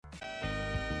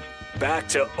back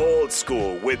to Old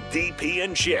School with DP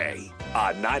and J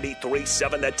on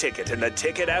 93.7 The Ticket and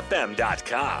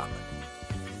theticketfm.com.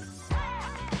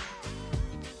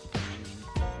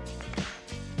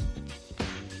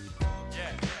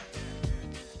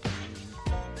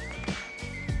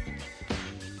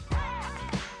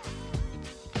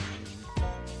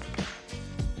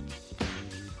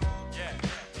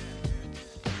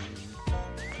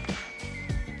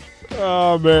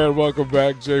 Oh, man, welcome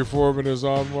back. Jay Foreman is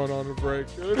on one on the break.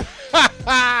 We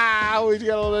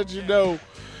got to let you know.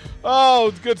 Oh,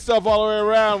 it's good stuff all the way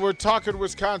around. We're talking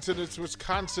Wisconsin. It's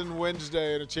Wisconsin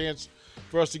Wednesday and a chance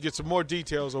for us to get some more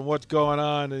details on what's going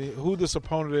on and who this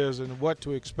opponent is and what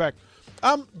to expect.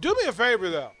 Do me a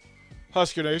favor, though,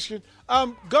 Husker Nation.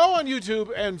 Go on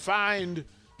YouTube and find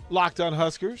Locked On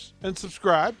Huskers and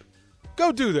subscribe.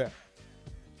 Go do that,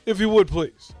 if you would,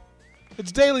 please.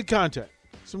 It's daily content.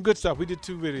 Some good stuff. We did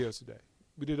 2 videos today.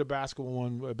 We did a basketball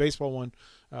one, a baseball one,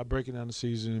 breaking down the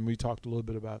season, and we talked a little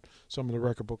bit about some of the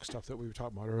record book stuff that we were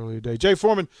talking about earlier today. Jay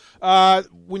Foreman,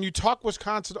 when you talk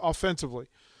Wisconsin offensively,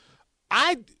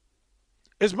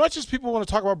 as much as people want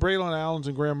to talk about Braylon Allen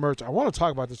and Graham Mertz, I want to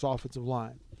talk about this offensive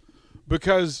line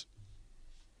because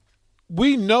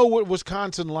we know what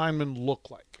Wisconsin linemen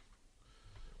look like.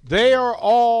 They are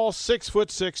all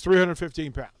 6'6",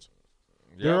 315 pounds.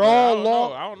 Yeah, they're all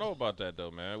long. I don't know about that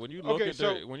though, man. When you look at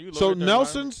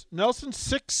Nelson's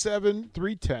 6'7",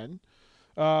 310.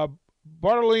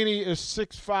 Bartolini is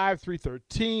 6'5",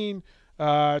 313.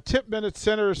 Tipman at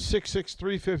center is 6'6",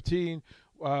 315.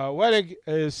 Wedig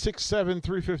is 6'7",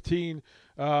 315.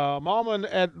 Malman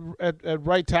at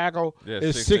right tackle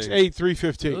is 6'8",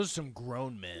 315. Those are some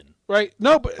grown men. Right?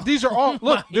 No, but these are all –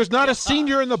 look, there's not a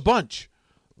senior in the bunch.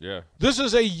 Yeah. This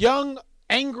is a young,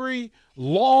 angry,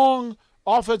 long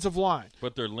offensive line.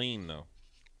 But they're lean, though.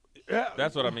 Yeah.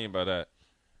 That's what I mean by that.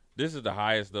 This is the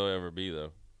highest they'll ever be, though.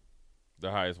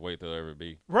 The highest weight they'll ever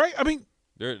be. Right? I mean –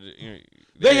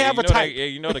 they have a type.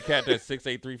 You know the cat that's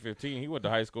 6'8", 315, he went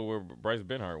to high school where Bryce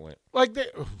Benhart went. Like they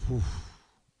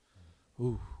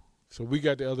So we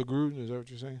got the other Gruden, is that what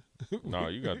you're saying? No,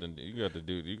 you got to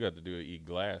do eat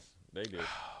glass. They did.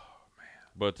 Oh man.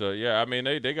 But yeah, I mean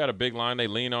they got a big line, they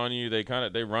lean on you,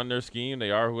 they run their scheme, they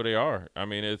are who they are. I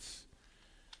mean it's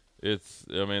a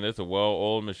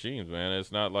well-oiled machine, man.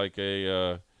 It's not like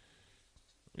a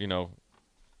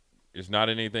it's not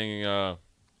anything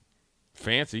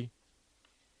fancy.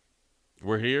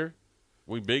 We're here.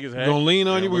 We big as heck. We're going to lean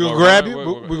on you. We're going to grab you.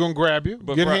 We're going to grab you.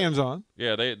 Get hands on.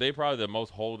 Yeah, they probably the most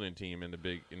holding team in the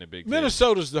Big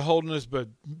Minnesota's the holdingest, but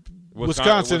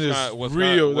Wisconsin is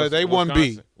real. They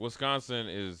 1B. Wisconsin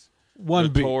is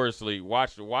 1B. Notoriously.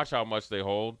 Watch how much they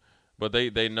hold, but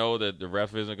they know that the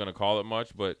ref isn't going to call it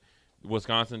much, but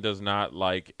Wisconsin does not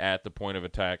like at the point of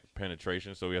attack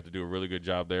penetration, so we have to do a really good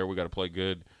job there. We got to play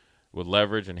good with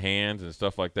leverage and hands and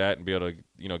stuff like that and be able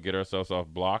to, get ourselves off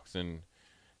blocks and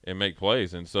make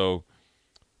plays. And so,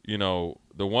 the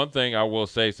one thing I will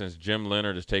say since Jim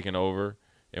Leonhard has taken over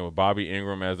and with Bobby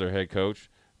Ingram as their head coach,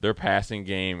 their passing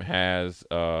game has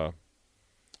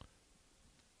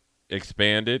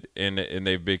expanded and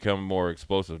they've become more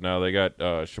explosive. Now they got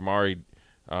Shamari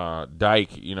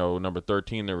Dyke, number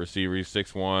 13, their receiver. He's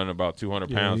 6'1", about 200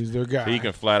 pounds. He's their guy. He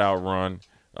can flat out run.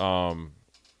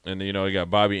 And you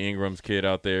got Bobby Ingram's kid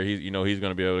out there. He's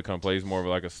going to be able to come play. He's more of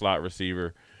like a slot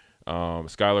receiver.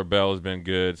 Skylar Bell has been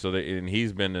good. And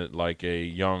he's been like a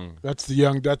young. That's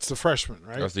the freshman,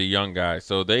 right? That's the young guy.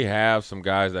 So they have some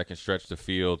guys that can stretch the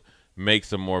field, make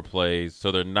some more plays.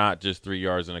 So they're not just 3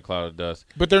 yards in a cloud of dust.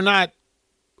 But they're not.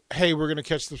 Hey, we're going to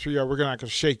catch the 3 yard. We're not going to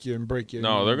shake you and break you.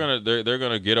 No, they're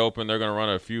gonna get open. They're gonna run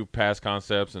a few pass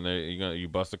concepts, and you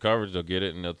bust the coverage. They'll get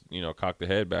it, and they'll cock the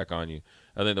head back on you.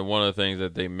 I think that one of the things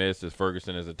that they missed is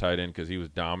Ferguson as a tight end because he was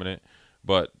dominant,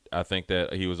 but I think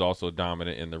that he was also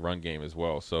dominant in the run game as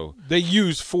well. So they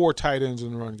used 4 tight ends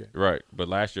in the run game, right? But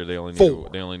last year they only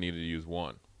needed to use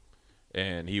 1,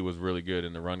 and he was really good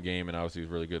in the run game, and obviously he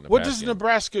was really good in the What pass does game.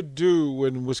 Nebraska do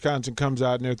when Wisconsin comes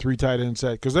out in their 3 tight end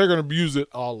set? Because they're going to use it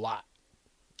a lot.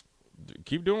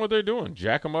 Keep doing what they're doing.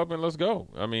 Jack them up and let's go.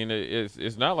 I mean,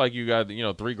 it's not like you got 3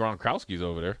 Gronkowskis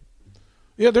over there.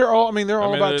 Yeah, they're all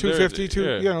about 250 too.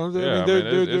 Yeah,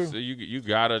 you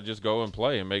gotta just go and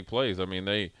play and make plays. I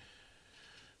mean,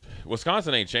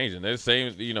 Wisconsin ain't changing. They're the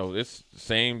same. It's the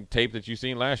same tape that you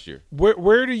seen last year.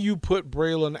 Where do you put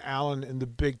Braylon Allen in the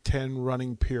Big Ten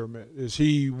running pyramid? Is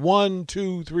he 1,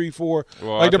 2, 3, 4?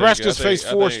 Well, Nebraska's faced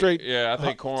 4 straight. Yeah, I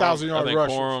think 1,000-yard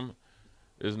rushes. Corum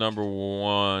is number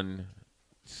 1.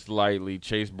 Slightly,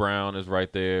 Chase Brown is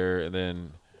right there, and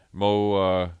then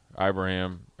Mo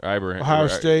Ibrahim, Ohio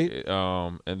State,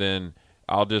 and then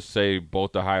I'll just say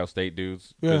both Ohio State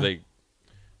dudes because they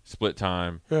split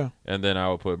time. Yeah. And then I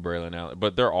would put Braylon Allen.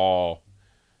 But they're all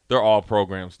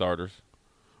program starters.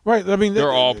 Right. I mean,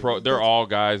 They're all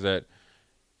guys that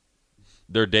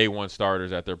they're day one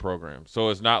starters at their program. So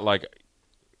it's not like,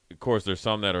 of course, there's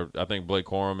some that are. I think Blake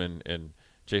Corum and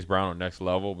Chase Brown are next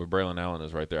level, but Braylon Allen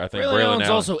is right there. I think Braylon Allen's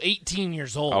Allen, also 18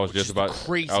 years old. I was just about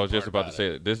to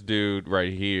say that this dude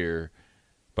right here.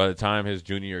 By the time his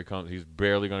junior year comes, he's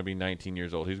barely going to be 19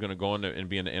 years old. He's going to go in and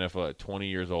be in the NFL at 20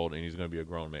 years old, and he's going to be a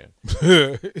grown man.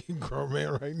 Grown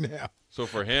man right now. So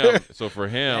for him,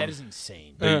 that is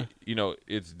insane.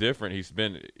 It's different. He's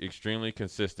been extremely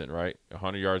consistent, right?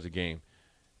 100 yards a game,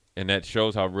 and that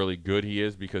shows how really good he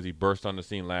is because he burst on the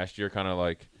scene last year, kind of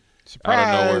like Surprise.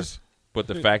 out of nowhere. But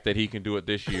the fact that he can do it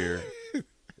this year,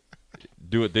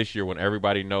 when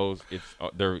everybody knows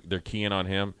they're keying on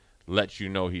him, lets you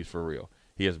know he's for real.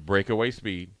 He has breakaway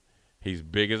speed. He's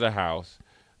big as a house,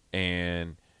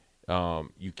 and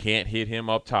you can't hit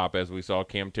him up top, as we saw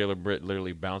Cam Taylor-Britt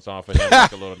literally bounce off of him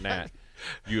like a little gnat.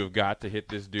 You have got to hit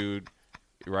this dude,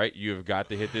 right? You have got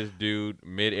to hit this dude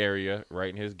mid-area, right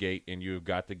in his gate, and you have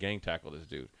got to gang tackle this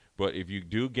dude. But if you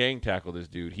do gang tackle this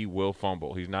dude, he will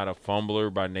fumble. He's not a fumbler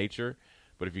by nature,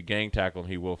 but if you gang tackle him,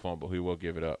 he will fumble. He will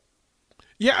give it up.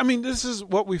 Yeah, I mean, this is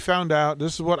what we found out.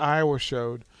 This is what Iowa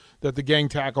showed, that the gang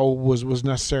tackle was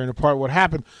necessary and a part of what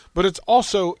happened. But it's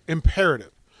also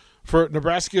imperative for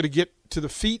Nebraska to get to the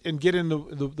feet and get in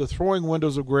the throwing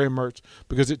windows of Graham Mertz,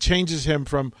 because it changes him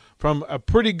from a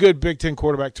pretty good Big Ten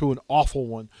quarterback to an awful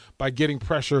one by getting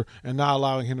pressure and not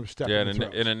allowing him to step in the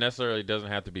throws. And it necessarily doesn't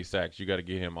have to be sacks. You got to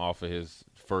get him off of his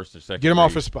first or second. Get him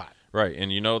off his spot. Right,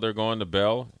 and they're going to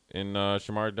Bell and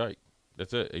Shamar Dyke.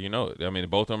 That's it. I mean,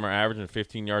 both of them are averaging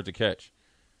 15 yards a catch.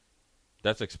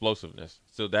 That's explosiveness.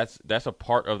 So that's a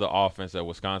part of the offense that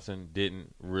Wisconsin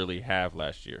didn't really have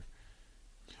last year.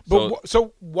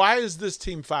 So why is this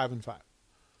team 5-5?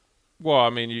 Well, I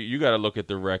mean, you got to look at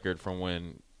the record from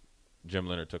when Jim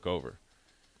Leonhard took over.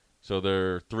 So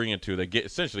they're 3-2. They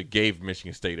essentially gave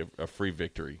Michigan State a free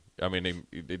victory. I mean,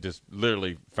 they just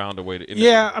literally found a way to.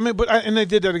 And they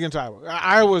did that against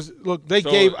Iowa.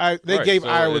 Gave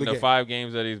Iowa in the game. 5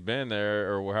 games that he's been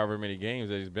there, or however many games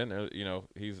that he's been there.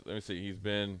 He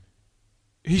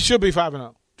should be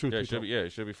 5-0.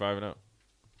 It should be 5-0.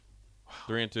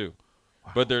 3-2.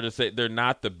 Wow. But they're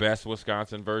not the best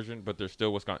Wisconsin version, but they're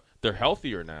still Wisconsin. They're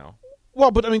healthier now. Well,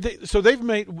 but I mean, they've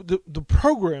made the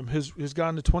program has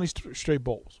gone to 20 straight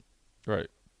bowls. Right,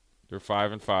 they're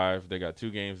 5-5. They got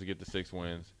 2 games to get to 6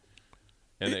 wins.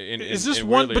 This is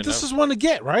one to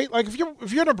get right. Like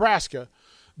if you're Nebraska,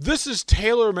 this is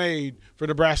tailor made for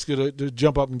Nebraska to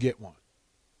jump up and get one.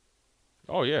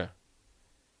 Oh yeah.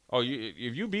 Oh,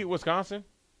 if you beat Wisconsin,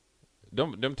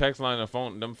 them text line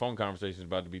and them phone conversations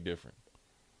about to be different.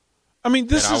 I mean,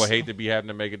 I would hate to be having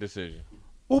to make a decision.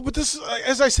 Well, but this,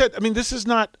 as I said, I mean, this is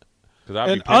not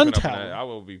an untalent. I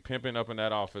will be pimping up in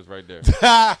that office right there.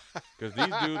 Because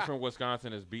these dudes from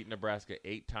Wisconsin has beaten Nebraska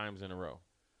 8 times in a row.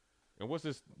 And what's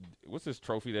this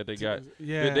trophy that they got?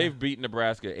 Yeah. They've beaten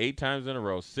Nebraska 8 times in a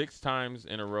row, 6 times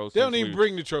in a row. They don't even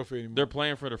bring the trophy anymore. They're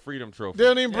playing for the Freedom Trophy. They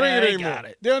don't even bring it anymore.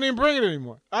 They don't even bring it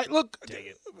anymore. Look,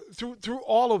 through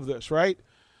all of this, right,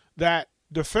 that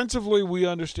defensively we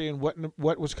understand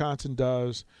what Wisconsin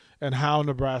does and how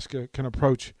Nebraska can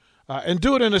approach and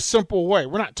do it in a simple way.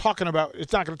 We're not talking about –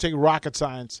 it's not going to take rocket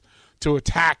science to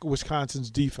attack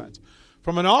Wisconsin's defense.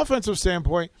 From an offensive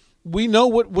standpoint, we know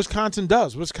what Wisconsin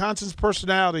does. Wisconsin's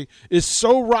personality is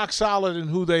so rock solid in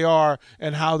who they are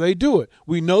and how they do it.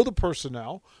 We know the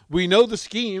personnel. We know the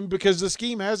scheme because the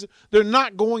scheme has – they're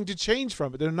not going to change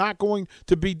from it. They're not going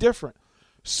to be different.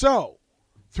 So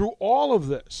through all of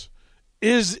this,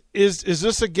 Is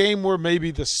this a game where maybe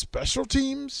the special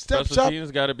teams steps up? Special teams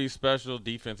got to be special.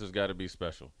 Defense has got to be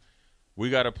special.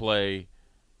 We got to play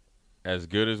as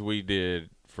good as we did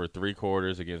for 3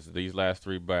 quarters against these last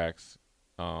 3 backs,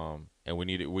 and we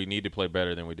need to play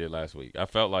better than we did last week. I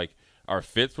felt like our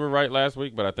fits were right last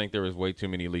week, but I think there was way too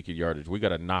many leaky yardage. We got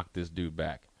to knock this dude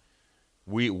back.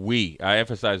 I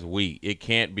emphasize we. It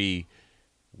can't be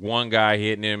one guy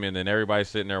hitting him and then everybody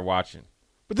sitting there watching.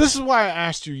 But this is why I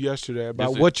asked you yesterday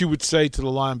about what you would say to the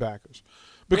linebackers,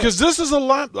 because this is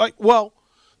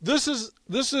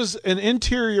this is an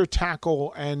interior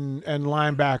tackle and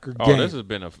linebacker game.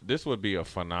 This would be a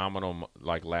phenomenal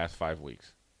last 5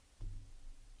 weeks.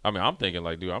 I mean, I'm thinking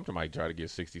dude, I might try to get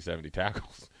 60, 70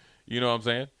 tackles. You know what I'm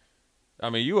saying? I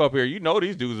mean, you up here,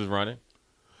 these dudes is running.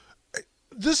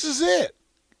 This is it.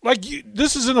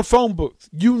 This is in a phone booth.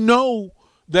 You know.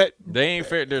 That they ain't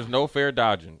fair. There's no fair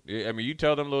dodging. I mean, you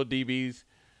tell them little DBs,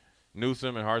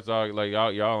 Newsom and Hartzog, like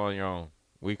y'all on your own.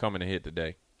 We coming to hit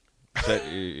today.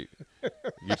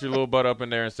 Get your little butt up in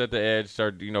there and set the edge.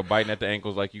 Start, biting at the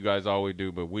ankles like you guys always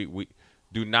do. But we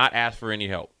do not ask for any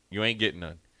help. You ain't getting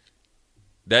none.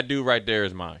 That dude right there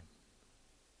is mine.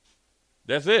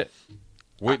 That's it.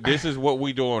 This is what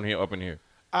we doing here up in here.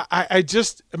 I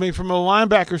mean, from a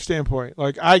linebacker standpoint,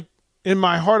 like in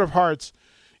my heart of hearts,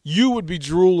 you would be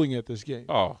drooling at this game.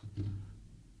 Oh,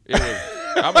 it was.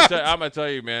 I'm gonna tell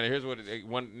you, man. Here's what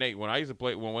when I used to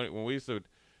play when we used to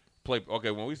play.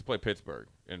 Okay, when we used to play Pittsburgh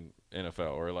in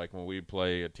NFL, or like when we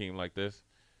play a team like this,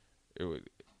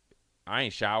 I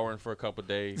ain't showering for a couple of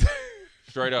days.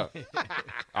 Straight up,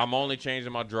 I'm only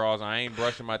changing my drawers. I ain't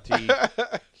brushing my teeth.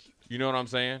 You know what I'm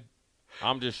saying?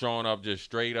 I'm just showing up, just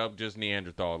straight up, just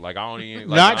Neanderthal. Like I don't even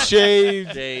not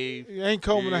shaved. You ain't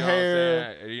combing the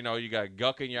hair. You got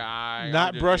guck in your eye.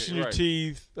 Not brushing your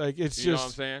teeth. Like it's you know what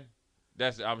I'm saying?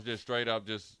 I'm just straight up.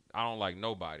 Just I don't like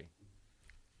nobody.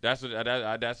 That's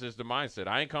just the mindset.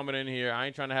 I ain't coming in here. I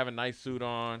ain't trying to have a nice suit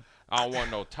on. I don't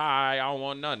want no tie. I don't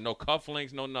want nothing. No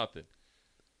cufflinks. No nothing.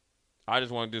 I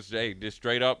just want to just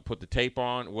straight up, put the tape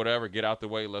on, whatever. Get out the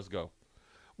way. Let's go.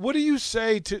 What do you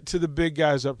say to the big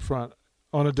guys up front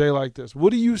on a day like this?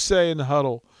 What do you say in the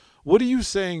huddle? What are you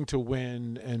saying to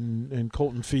Wynn and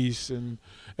Colton Feast and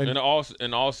in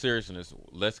all seriousness,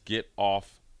 let's get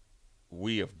off.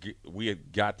 We have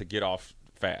got to get off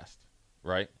fast,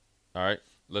 right? All right,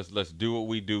 let's do what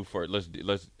we do for it. Let's.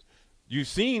 You've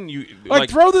seen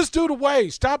throw this dude away.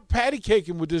 Stop patty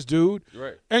caking with this dude,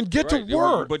 right? And get to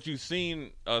work. But you've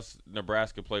seen us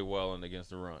Nebraska play well and against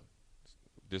the run.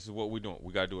 This is what we're doing.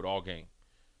 We got to do it all game.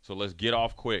 So let's get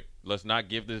off quick. Let's not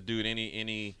give this dude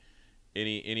any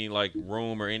like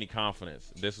room or any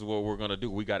confidence. This is what we're gonna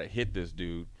do. We got to hit this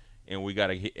dude, and we got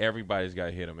to hit. Everybody's got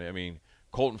to hit him. I mean,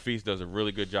 Colton Feast does a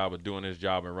really good job of doing his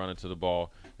job and running to the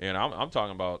ball. And I'm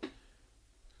talking about.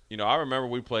 I remember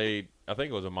we played. I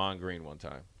think it was Amon Green one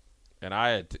time, and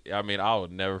I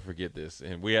would never forget this.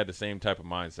 And we had the same type of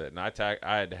mindset. And I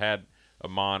had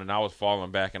Amon, and I was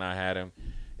falling back, and I had him.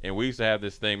 And we used to have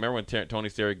this thing. Remember when Tony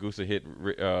Siragusa hit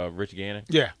Rich Gannon?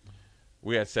 Yeah.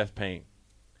 We had Seth Payne.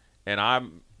 And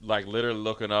I'm like literally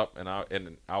looking up, and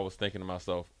I was thinking to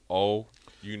myself, oh,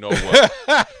 you know what?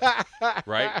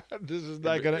 Right? This is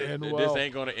not going to end well. This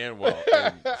ain't going to end well.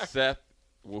 And Seth,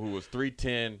 who was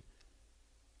 310,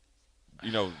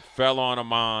 fell on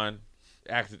Amon.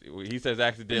 He says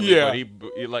accidentally,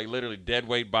 but he like literally dead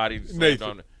weight body slammed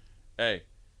on. Hey.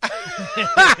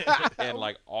 And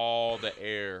like all the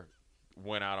air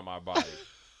went out of my body,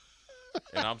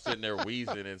 and I'm sitting there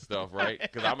wheezing and stuff, right?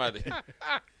 Because I'm at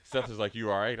Seth is like, "You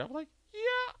all right?" I'm like,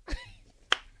 "Yeah."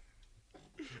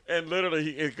 And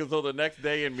literally, so the next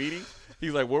day in meetings,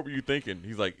 he's like, "What were you thinking?"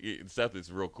 He's like, "Seth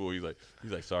is real cool." He's like,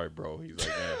 "Sorry, bro." He's like,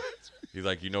 "Man," he's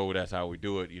like, that's how we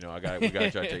do it. We gotta try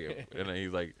to take it. And then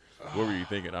he's like, "What were you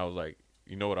thinking?" I was like,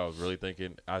 "You know what I was really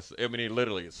thinking?" I mean,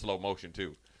 literally, it's slow motion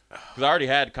too. Because I already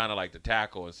had kind of like the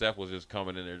tackle, and Seth was just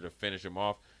coming in there to finish him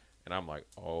off. And I'm like,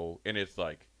 oh. And it's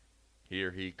like, here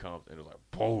he comes. And it's like,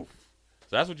 poof. So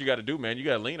that's what you got to do, man. You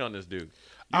got to lean on this dude.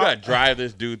 You got to drive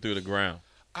this dude through the ground.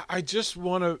 I just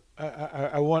want to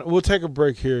we'll take a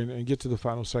break here and get to the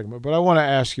final segment. But I want to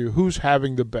ask you, who's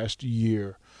having the best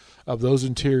year of those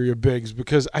interior bigs?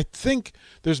 Because I think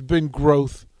there's been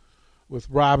growth with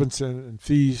Robinson and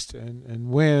Feast and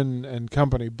Wynn and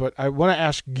company. But I want to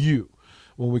ask you,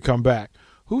 when we come back,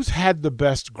 who's had the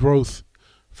best growth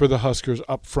for the Huskers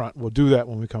up front? We'll do that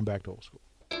when we come back to Old School.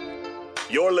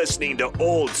 You're listening to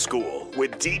Old School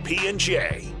with DP and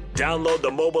J. Download the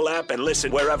mobile app and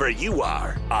listen wherever you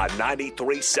are on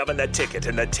 93.7 The Ticket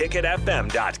and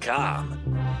theticketfm.com.